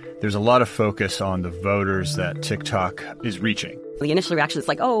 so there's a lot of focus on the voters that TikTok is reaching. The initial reaction is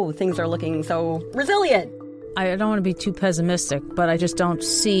like, oh, things are looking so resilient. I don't want to be too pessimistic, but I just don't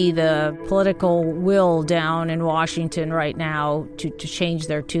see the political will down in Washington right now to change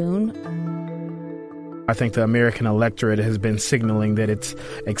their tune. I think the American electorate has been signaling that it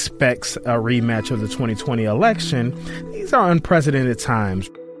expects a rematch of the 2020 election. These are unprecedented times.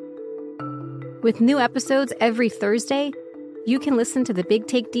 With new episodes every Thursday, you can listen to The Big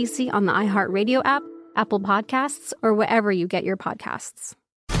Take DC on the iHeartRadio app, Apple Podcasts, or wherever you get your podcasts.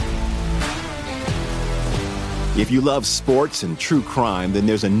 If you love sports and true crime, then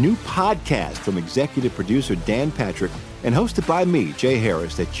there's a new podcast from executive producer Dan Patrick and hosted by me, Jay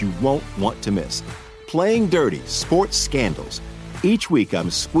Harris, that you won't want to miss. Playing Dirty: Sports Scandals. Each week, I'm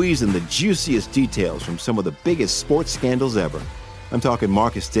squeezing the juiciest details from some of the biggest sports scandals ever. I'm talking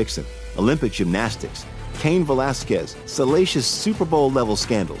Marcus Dixon, Olympic gymnastics, Cain Velasquez, salacious Super Bowl-level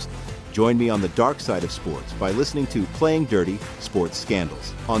scandals. Join me on the dark side of sports by listening to Playing Dirty: Sports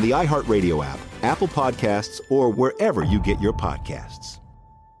Scandals on the iHeartRadio app, Apple Podcasts, or wherever you get your podcasts.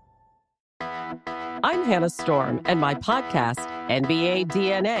 I'm Hannah Storm, and my podcast, NBA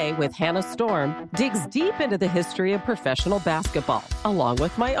DNA with Hannah Storm, digs deep into the history of professional basketball, along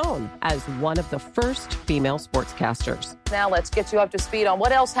with my own, as one of the first female sportscasters. Now let's get you up to speed on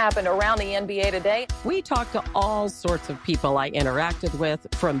what else happened around the NBA today. We talk to all sorts of people I interacted with,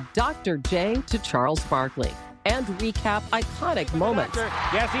 from Dr. J to Charles Barkley, and recap iconic moments.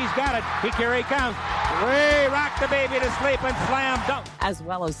 Yes, he's got it. Here he comes. Way rock the baby to sleep and slam dunk. As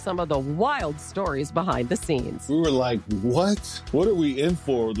well as some of the wild stories behind the scenes. We were like, what? What are we in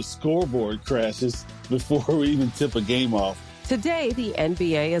for? The scoreboard crashes before we even tip a game off. Today, the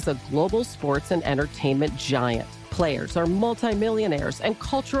NBA is a global sports and entertainment giant. Players are multimillionaires and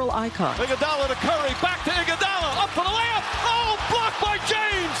cultural icons. Iguodala to Curry, back to Iguodala, up for the layup. Oh, blocked by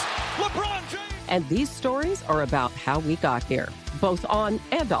James. LeBron James. And these stories are about how we got here, both on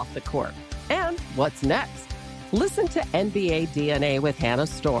and off the court. And what's next? Listen to NBA DNA with Hannah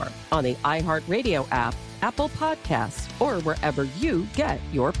Storm on the iHeartRadio app, Apple Podcasts, or wherever you get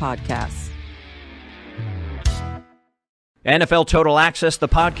your podcasts. NFL Total Access, the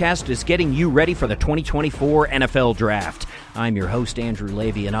podcast, is getting you ready for the 2024 NFL Draft. I'm your host, Andrew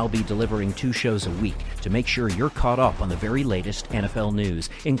Levy, and I'll be delivering 2 shows a week to make sure you're caught up on the very latest NFL news,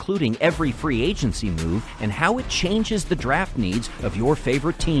 including every free agency move and how it changes the draft needs of your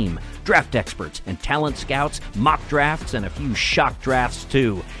favorite team. Draft experts and talent scouts, mock drafts, and a few shock drafts,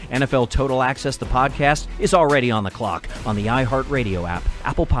 too. NFL Total Access, the podcast, is already on the clock on the iHeartRadio app,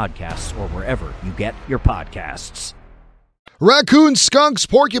 Apple Podcasts, or wherever you get your podcasts. Raccoons, skunks,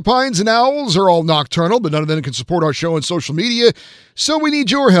 porcupines, and owls are all nocturnal, but none of them can support our show on social media, so we need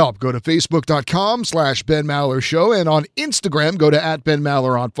your help. Go to Facebook.com/Ben Maller Show, and on Instagram, go to @Ben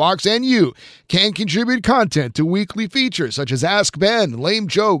Maller on Fox, and you can contribute content to weekly features such as Ask Ben, Lame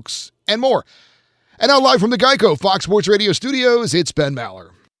Jokes, and more. And now live from the Geico Fox Sports Radio studios, it's Ben Maller.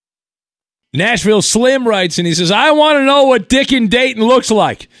 Nashville Slim writes, and he says, I want to know what Dick in Dayton looks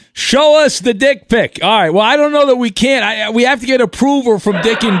like. Show us the dick pic. All right, well, I don't know that we can. We have to get approval from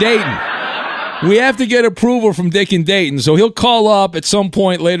Dick in Dayton. We have to get approval from Dick in Dayton. So he'll call up at some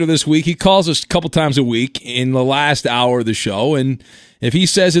point later this week. He calls us a couple times a week in the last hour of the show. And if he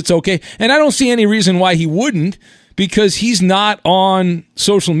says it's okay, and I don't see any reason why he wouldn't, because he's not on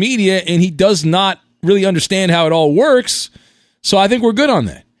social media and he does not really understand how it all works. So I think we're good on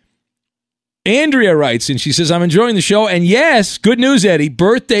that. Andrea writes, and she says, I'm enjoying the show. And yes, good news, Eddie,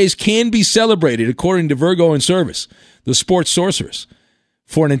 birthdays can be celebrated, according to Virgo in Service, the sports sorceress,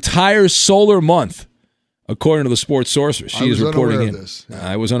 for an entire solar month, according to the sports sorceress. She is reporting in. This. Yeah.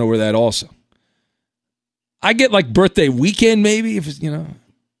 I was unaware of that also. I get like birthday weekend, maybe, if it's,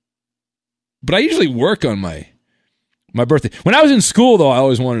 but I usually work on my birthday. When I was in school, though, I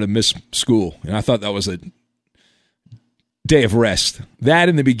always wanted to miss school, and I thought that was a day of rest. That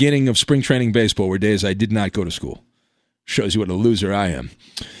in the beginning of spring training baseball were days I did not go to school. Shows you what a loser I am.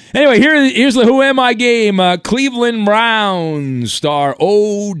 Anyway, here's the Who Am I game. Cleveland Browns star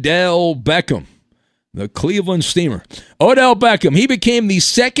Odell Beckham, the Cleveland Steamer. Odell Beckham, he became the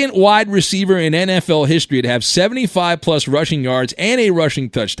second wide receiver in NFL history to have 75-plus rushing yards and a rushing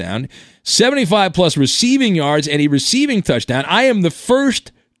touchdown, 75-plus receiving yards and a receiving touchdown. I am the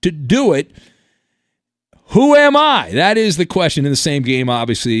first to do it. Who am I? That is the question in the same game,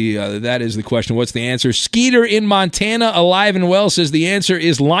 obviously. That is the question. What's the answer? Skeeter in Montana, alive and well, says the answer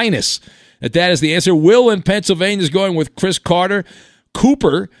is Linus. That is the answer. Will in Pennsylvania is going with Chris Carter.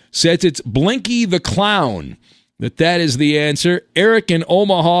 Cooper says it's Blinky the Clown. That is the answer. Eric in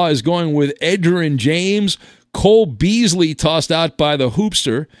Omaha is going with Edgerrin James. Cole Beasley tossed out by the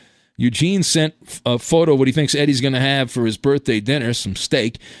Hoopster. Eugene sent a photo of what he thinks Eddie's going to have for his birthday dinner, some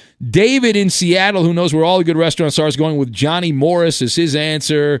steak. David in Seattle, who knows where all the good restaurants are, is going with Johnny Morris as his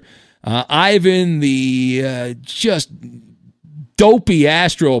answer. Ivan, the just dopey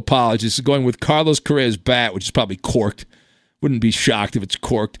Astro apologist, is going with Carlos Correa's bat, which is probably corked. Wouldn't be shocked if it's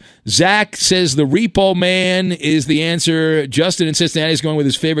corked. Zach says the Repo Man is the answer. Justin in Cincinnati is going with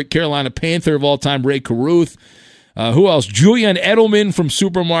his favorite Carolina Panther of all time, Ray Caruth. Who else? Julian Edelman from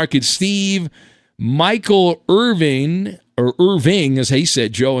Supermarket Steve. Michael Irving, or Irving, as he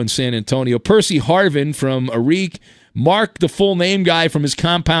said, Joe in San Antonio. Percy Harvin from Arik. Mark, the full name guy from his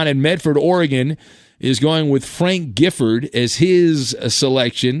compound in Medford, Oregon, is going with Frank Gifford as his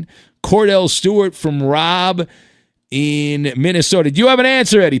selection. Cordell Stewart from Rob in Minnesota. Do you have an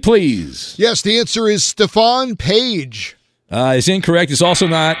answer, Eddie, please? Yes, the answer is Stephon Page. It's incorrect. It's also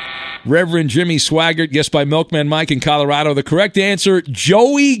not Reverend Jimmy Swaggart, guessed by Milkman Mike in Colorado. The correct answer,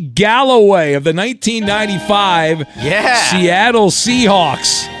 Joey Galloway of the 1995 Seattle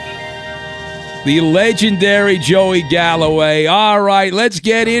Seahawks. The legendary Joey Galloway. All right, let's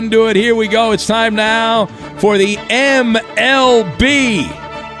get into it. Here we go. It's time now for the MLB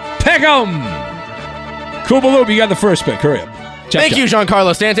Pick'em. Koopaloop, you got the first pick. Hurry up. Thank you,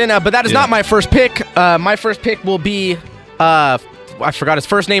 Giancarlo Stanton. But that is not my first pick. My first pick will be, I forgot his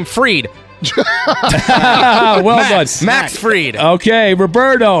first name, Fried. Well done. Max Fried. Okay,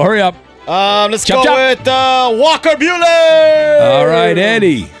 Roberto, hurry up. Let's go with Walker Buehler. All right,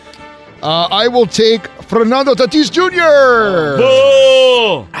 Eddie. I will take Fernando Tatis Jr.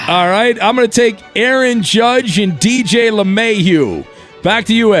 Boo! All right, I'm going to take Aaron Judge and DJ LeMahieu. Back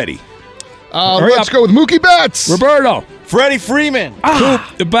to you, Eddie. Let's go with Mookie Betts. Roberto. Freddie Freeman. Coop,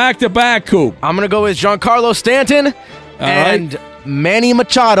 the back-to-back, Coop. I'm going to go with Giancarlo Stanton and Manny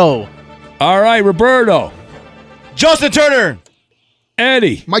Machado. All right, Roberto. Justin Turner.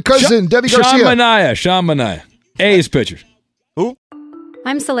 Eddie. My cousin, Debbie Garcia. Sean Manaea. A's pitchers. Who?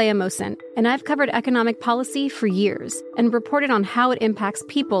 I'm Saleha Mohsen, and I've covered economic policy for years and reported on how it impacts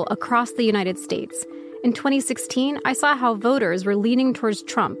people across the United States. In 2016, I saw how voters were leaning towards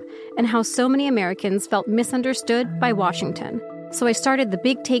Trump and how so many Americans felt misunderstood by Washington. So I started The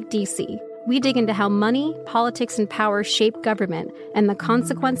Big Take DC. We dig into how money, politics, and power shape government and the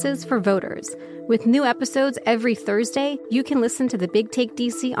consequences for voters. With new episodes every Thursday, you can listen to The Big Take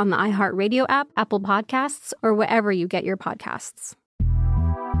DC on the iHeartRadio app, Apple Podcasts, or wherever you get your podcasts.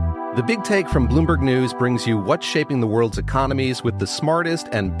 The Big Take from Bloomberg News brings you what's shaping the world's economies with the smartest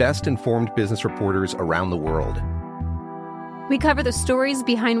and best-informed business reporters around the world. We cover the stories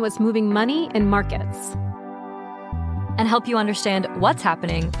behind what's moving money and markets. And help you understand what's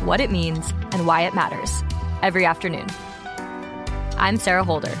happening, what it means, and why it matters. Every afternoon. I'm Sarah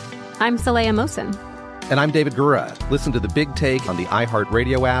Holder. I'm Saleha Mohsen. And I'm David Gura. Listen to The Big Take on the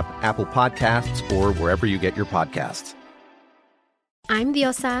iHeartRadio app, Apple Podcasts, or wherever you get your podcasts. I'm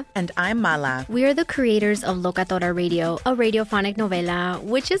Diosa. And I'm Mala. We are the creators of Locatora Radio, a radiophonic novela,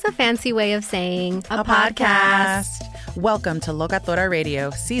 which is a fancy way of saying a podcast. Welcome to Locatora Radio,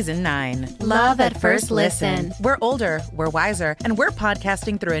 Season 9. Love at first listen. We're older, we're wiser, and we're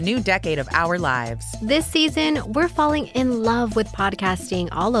podcasting through a new decade of our lives. This season, we're falling in love with podcasting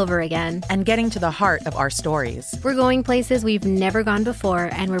all over again. And getting to the heart of our stories. We're going places we've never gone before,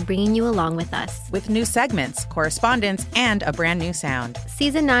 and we're bringing you along with us. With new segments, correspondence, and a brand new sound.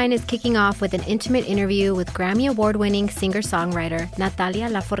 Season 9 is kicking off with an intimate interview with Grammy Award-winning singer-songwriter Natalia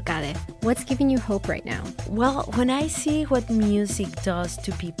Lafourcade. What's giving you hope right now? Well, when I see what music does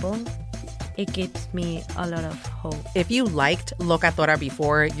to people, it gives me a lot of hope. If you liked Locatora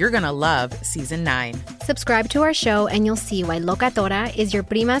before, you're going to love Season 9. Subscribe to our show and you'll see why Locatora is your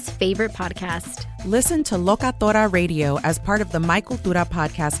prima's favorite podcast. Listen to Locatora Radio as part of the My Cultura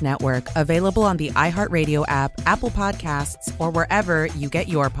Podcast Network, available on the iHeartRadio app, Apple Podcasts, or wherever you get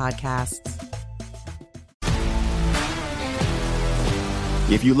your podcasts.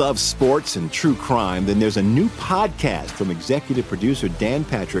 If you love sports and true crime, then there's a new podcast from executive producer Dan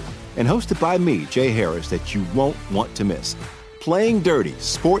Patrick and hosted by me, Jay Harris, that you won't want to miss. Playing Dirty: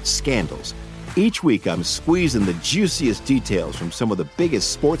 Sports Scandals. Each week, I'm squeezing the juiciest details from some of the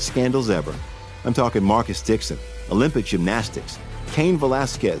biggest sports scandals ever. I'm talking Marcus Dixon, Olympic gymnastics, Cain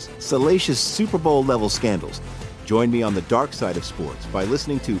Velasquez, salacious Super Bowl-level scandals. Join me on the dark side of sports by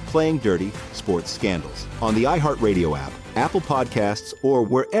listening to Playing Dirty: Sports Scandals on the iHeartRadio app, Apple Podcasts, or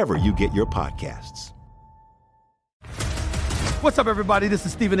wherever you get your podcasts. What's up, everybody? This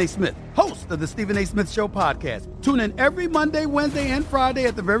is Stephen A. Smith, host of the Stephen A. Smith Show podcast. Tune in every Monday, Wednesday, and Friday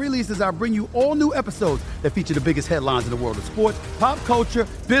at the very least as I bring you all new episodes that feature the biggest headlines in the world of sports, pop culture,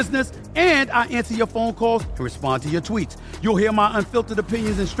 business, and I answer your phone calls and respond to your tweets. You'll hear my unfiltered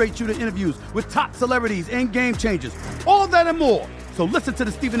opinions and straight-shooter interviews with top celebrities and game changers. All that and more. So listen to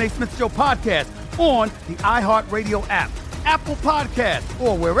the Stephen A. Smith Show podcast on the iHeartRadio app, Apple Podcasts,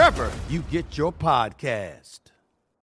 or wherever you get your podcasts.